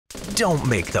don't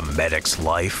make the medic's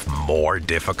life more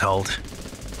difficult.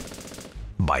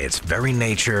 By its very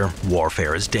nature,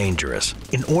 warfare is dangerous.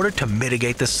 In order to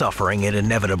mitigate the suffering it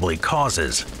inevitably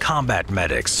causes, combat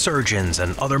medics, surgeons,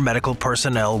 and other medical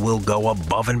personnel will go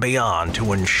above and beyond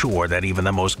to ensure that even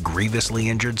the most grievously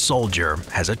injured soldier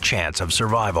has a chance of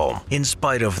survival. In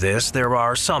spite of this, there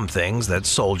are some things that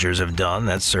soldiers have done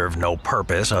that serve no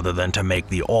purpose other than to make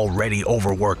the already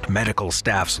overworked medical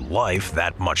staff's life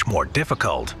that much more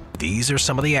difficult. These are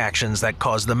some of the actions that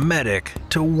cause the medic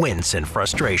to wince in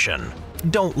frustration.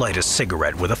 Don't light a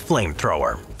cigarette with a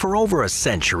flamethrower. For over a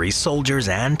century, soldiers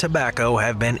and tobacco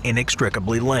have been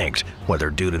inextricably linked,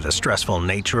 whether due to the stressful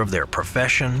nature of their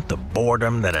profession, the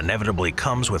boredom that inevitably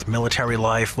comes with military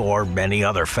life, or any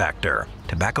other factor.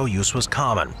 Tobacco use was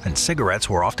common, and cigarettes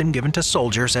were often given to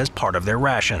soldiers as part of their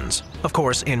rations. Of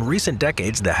course, in recent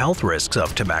decades, the health risks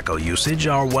of tobacco usage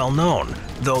are well known,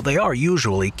 though they are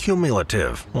usually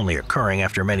cumulative, only occurring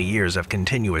after many years of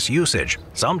continuous usage.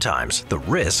 Sometimes, the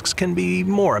risks can be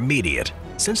more immediate.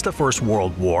 Since the First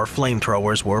World War,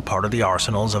 flamethrowers were part of the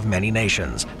arsenals of many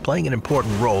nations, playing an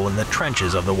important role in the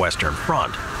trenches of the Western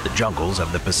Front, the jungles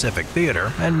of the Pacific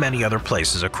Theater, and many other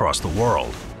places across the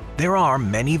world. There are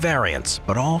many variants,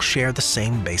 but all share the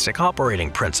same basic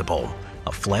operating principle.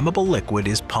 A flammable liquid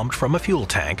is pumped from a fuel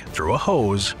tank through a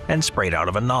hose and sprayed out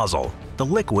of a nozzle. The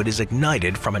liquid is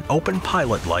ignited from an open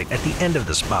pilot light at the end of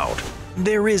the spout.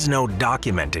 There is no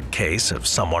documented case of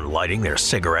someone lighting their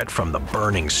cigarette from the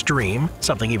burning stream,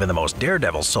 something even the most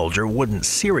daredevil soldier wouldn't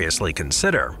seriously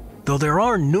consider. Though there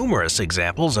are numerous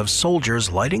examples of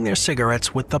soldiers lighting their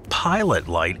cigarettes with the pilot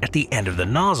light at the end of the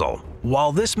nozzle.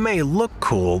 While this may look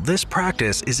cool, this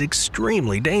practice is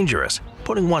extremely dangerous.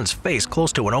 Putting one's face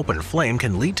close to an open flame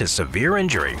can lead to severe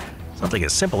injury. Something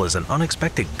as simple as an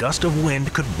unexpected gust of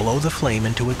wind could blow the flame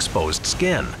into exposed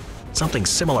skin. Something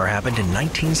similar happened in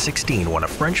 1916 when a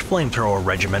French flamethrower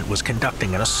regiment was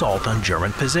conducting an assault on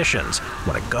German positions,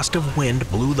 when a gust of wind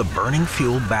blew the burning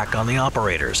fuel back on the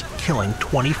operators, killing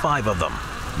 25 of them.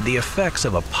 The effects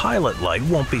of a pilot light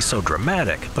won't be so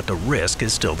dramatic, but the risk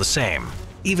is still the same.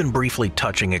 Even briefly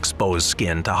touching exposed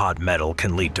skin to hot metal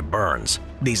can lead to burns.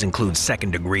 These include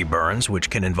second-degree burns, which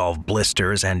can involve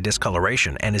blisters and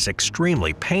discoloration and is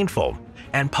extremely painful,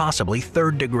 and possibly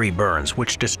third-degree burns,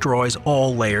 which destroys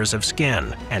all layers of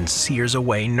skin and sears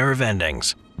away nerve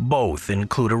endings. Both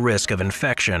include a risk of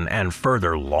infection and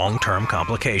further long-term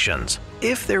complications.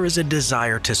 If there is a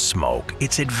desire to smoke,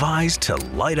 it's advised to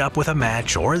light up with a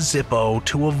match or a Zippo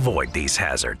to avoid these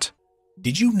hazards.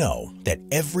 Did you know that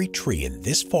every tree in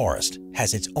this forest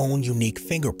has its own unique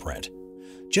fingerprint?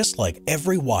 Just like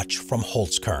every watch from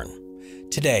Holzkern.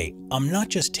 Today, I'm not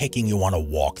just taking you on a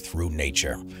walk through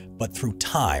nature, but through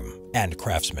time and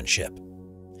craftsmanship.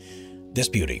 This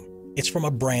beauty, it's from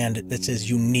a brand that's as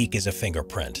unique as a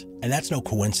fingerprint, and that's no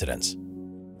coincidence.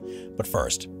 But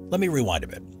first, let me rewind a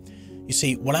bit. You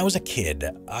see, when I was a kid,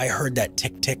 I heard that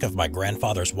tick-tick of my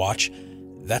grandfather's watch.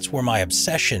 That's where my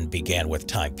obsession began with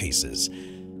timepieces.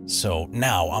 So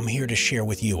now I'm here to share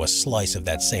with you a slice of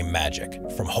that same magic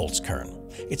from Holzkern.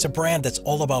 It's a brand that's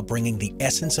all about bringing the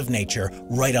essence of nature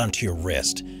right onto your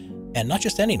wrist. And not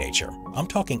just any nature. I'm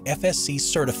talking FSC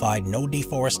certified, no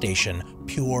deforestation,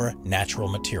 pure natural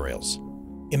materials.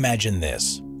 Imagine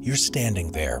this. You're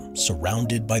standing there,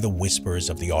 surrounded by the whispers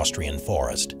of the Austrian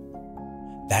forest.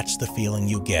 That's the feeling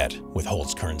you get with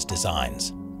Holzkern's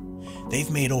designs. They've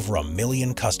made over 1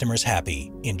 million customers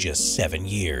happy in just 7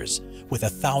 years, with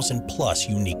 1,000+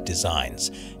 unique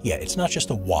designs. Yeah, it's not just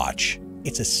a watch,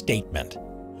 it's a statement.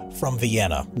 From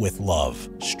Vienna with love,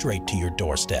 straight to your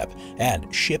doorstep,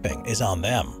 and shipping is on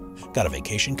them. Got a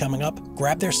vacation coming up?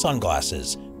 Grab their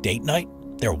sunglasses. Date night?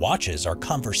 Their watches are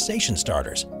conversation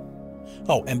starters.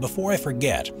 Oh, and before I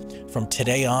forget, from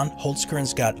today on,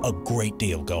 Holzkern's got a great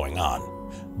deal going on.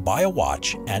 Buy a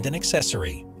watch and an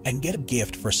accessory, and get a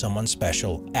gift for someone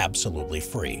special absolutely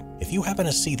free. If you happen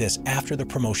to see this after the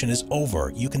promotion is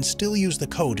over, you can still use the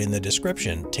code in the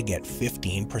description to get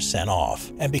 15%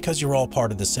 off. And because you're all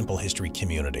part of the Simple History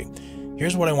community,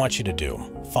 here's what I want you to do.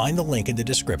 Find the link in the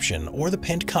description or the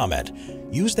pinned comment,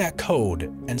 use that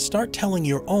code, and start telling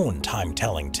your own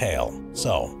time-telling tale.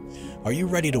 So, are you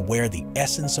ready to wear the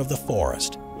essence of the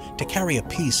forest, to carry a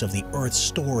piece of the Earth's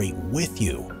story with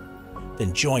you?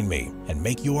 Then join me and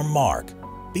make your mark.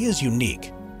 Be as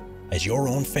unique as your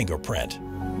own fingerprint.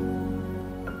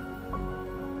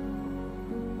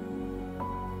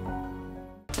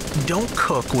 Don't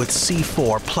cook with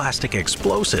C4 plastic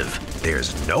explosive.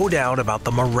 There's no doubt about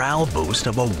the morale boost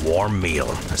of a warm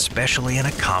meal, especially in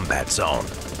a combat zone.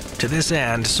 To this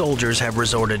end, soldiers have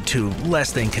resorted to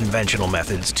less than conventional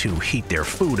methods to heat their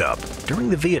food up. During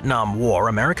the Vietnam War,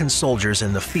 American soldiers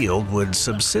in the field would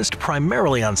subsist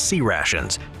primarily on sea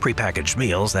rations, prepackaged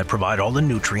meals that provide all the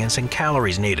nutrients and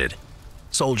calories needed.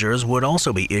 Soldiers would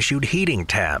also be issued heating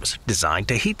tabs, designed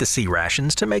to heat the sea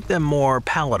rations to make them more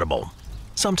palatable.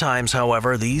 Sometimes,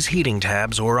 however, these heating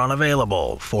tabs were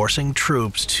unavailable, forcing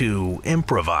troops to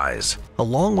improvise.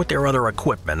 Along with their other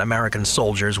equipment, American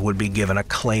soldiers would be given a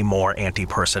Claymore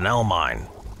anti-personnel mine.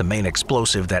 The main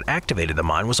explosive that activated the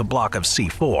mine was a block of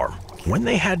C4. When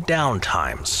they had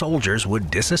downtime, soldiers would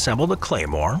disassemble the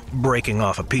Claymore, breaking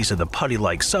off a piece of the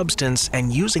putty-like substance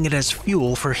and using it as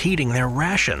fuel for heating their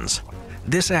rations.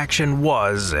 This action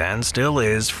was, and still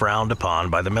is, frowned upon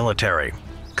by the military.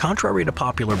 Contrary to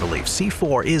popular belief,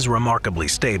 C4 is remarkably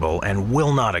stable and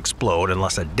will not explode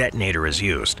unless a detonator is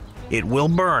used. It will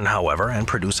burn, however, and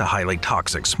produce a highly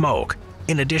toxic smoke.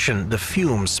 In addition, the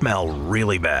fumes smell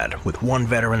really bad, with one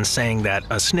veteran saying that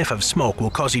a sniff of smoke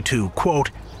will cause you to, quote,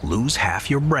 lose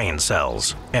half your brain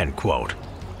cells, end quote.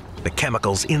 The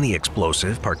chemicals in the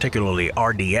explosive, particularly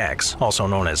RDX, also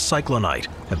known as cyclonite,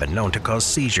 have been known to cause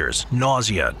seizures,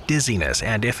 nausea, dizziness,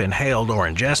 and if inhaled or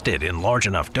ingested in large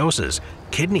enough doses,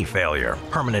 kidney failure,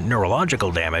 permanent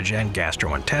neurological damage, and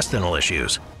gastrointestinal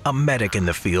issues. A medic in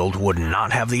the field would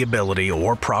not have the ability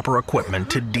or proper equipment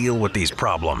to deal with these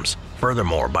problems.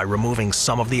 Furthermore, by removing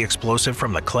some of the explosive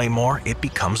from the Claymore, it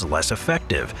becomes less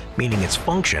effective, meaning its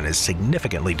function is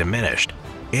significantly diminished.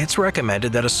 It's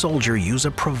recommended that a soldier use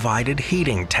a provided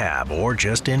heating tab or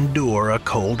just endure a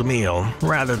cold meal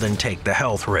rather than take the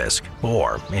health risk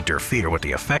or interfere with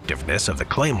the effectiveness of the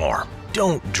Claymore.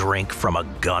 Don't drink from a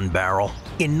gun barrel.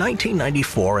 In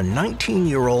 1994, a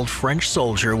 19-year-old French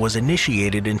soldier was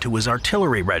initiated into his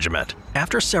artillery regiment.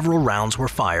 After several rounds were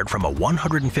fired from a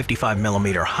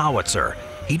 155mm howitzer,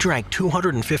 he drank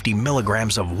 250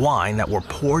 milligrams of wine that were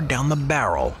poured down the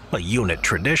barrel, a unit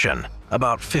tradition.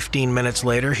 About 15 minutes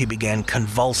later, he began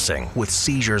convulsing, with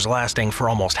seizures lasting for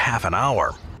almost half an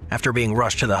hour. After being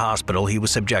rushed to the hospital, he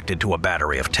was subjected to a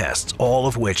battery of tests, all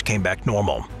of which came back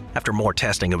normal. After more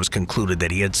testing, it was concluded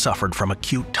that he had suffered from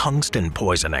acute tungsten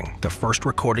poisoning, the first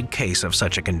recorded case of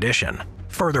such a condition.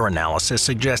 Further analysis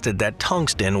suggested that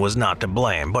tungsten was not to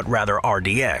blame, but rather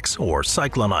RDX, or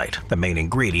cyclonite, the main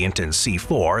ingredient in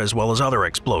C4 as well as other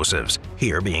explosives,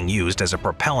 here being used as a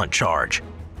propellant charge.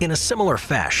 In a similar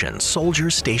fashion,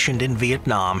 soldiers stationed in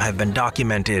Vietnam have been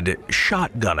documented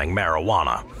shotgunning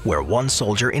marijuana, where one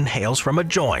soldier inhales from a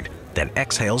joint, then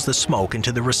exhales the smoke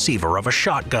into the receiver of a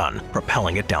shotgun,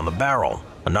 propelling it down the barrel.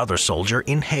 Another soldier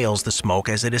inhales the smoke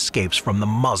as it escapes from the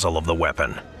muzzle of the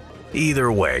weapon.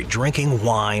 Either way, drinking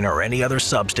wine or any other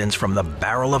substance from the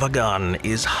barrel of a gun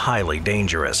is highly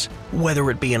dangerous.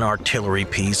 Whether it be an artillery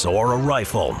piece or a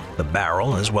rifle, the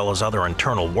barrel, as well as other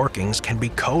internal workings, can be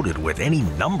coated with any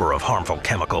number of harmful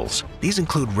chemicals. These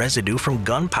include residue from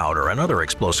gunpowder and other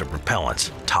explosive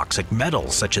propellants, toxic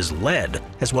metals such as lead,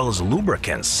 as well as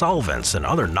lubricants, solvents, and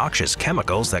other noxious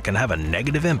chemicals that can have a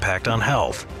negative impact on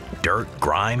health. Dirt,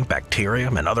 grime, bacteria,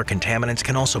 and other contaminants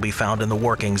can also be found in the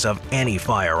workings of any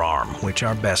firearm, which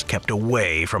are best kept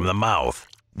away from the mouth.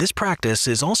 This practice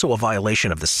is also a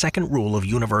violation of the second rule of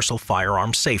universal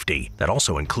firearm safety that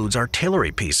also includes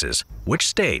artillery pieces, which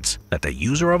states that the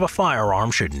user of a firearm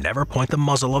should never point the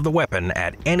muzzle of the weapon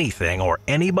at anything or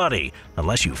anybody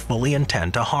unless you fully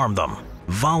intend to harm them.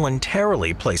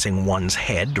 Voluntarily placing one's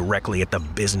head directly at the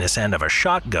business end of a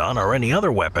shotgun or any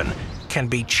other weapon can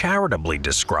be charitably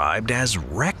described as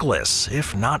reckless,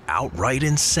 if not outright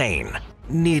insane.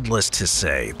 Needless to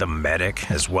say, the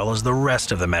medic, as well as the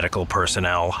rest of the medical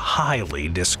personnel, highly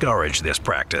discourage this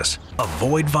practice.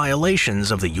 Avoid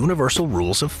violations of the universal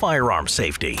rules of firearm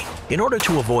safety. In order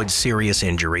to avoid serious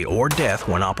injury or death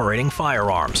when operating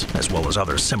firearms, as well as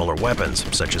other similar weapons,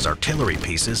 such as artillery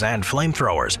pieces and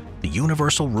flamethrowers, the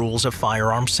universal rules of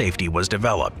firearm safety was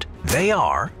developed. They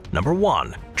are: Number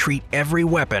 1. Treat every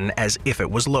weapon as if it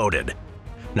was loaded.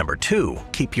 Number 2.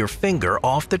 Keep your finger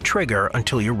off the trigger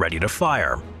until you're ready to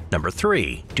fire. Number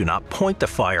 3. Do not point the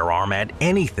firearm at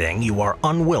anything you are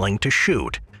unwilling to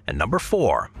shoot. And Number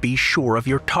 4. Be sure of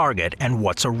your target and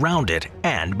what's around it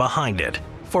and behind it.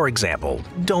 For example,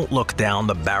 don't look down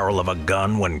the barrel of a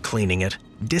gun when cleaning it.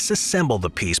 Disassemble the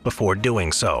piece before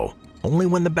doing so. Only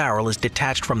when the barrel is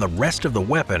detached from the rest of the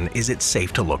weapon is it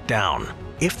safe to look down.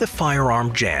 If the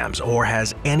firearm jams or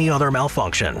has any other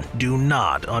malfunction, do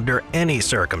not, under any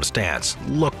circumstance,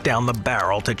 look down the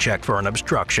barrel to check for an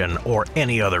obstruction or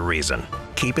any other reason.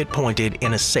 Keep it pointed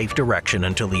in a safe direction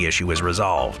until the issue is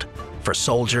resolved. For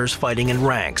soldiers fighting in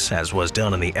ranks, as was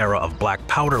done in the era of black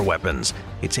powder weapons,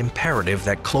 it's imperative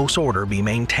that close order be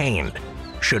maintained.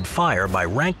 Should fire by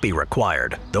rank be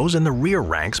required, those in the rear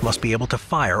ranks must be able to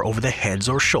fire over the heads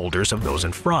or shoulders of those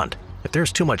in front. If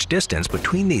there's too much distance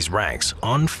between these ranks,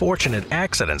 unfortunate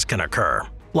accidents can occur.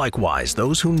 Likewise,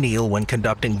 those who kneel when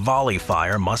conducting volley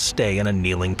fire must stay in a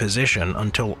kneeling position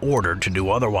until ordered to do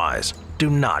otherwise. Do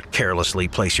not carelessly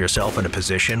place yourself in a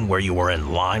position where you are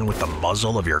in line with the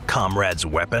muzzle of your comrade's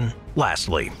weapon.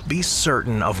 Lastly, be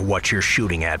certain of what you're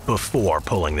shooting at before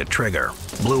pulling the trigger.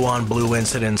 Blue-on-blue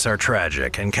incidents are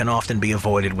tragic and can often be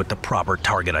avoided with the proper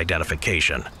target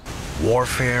identification.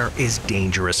 Warfare is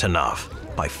dangerous enough.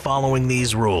 By following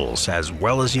these rules, as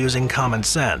well as using common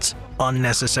sense,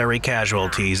 unnecessary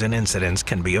casualties and incidents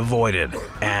can be avoided,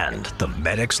 and the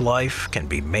medic's life can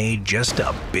be made just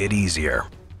a bit easier.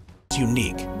 It's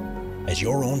unique as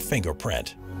your own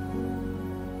fingerprint.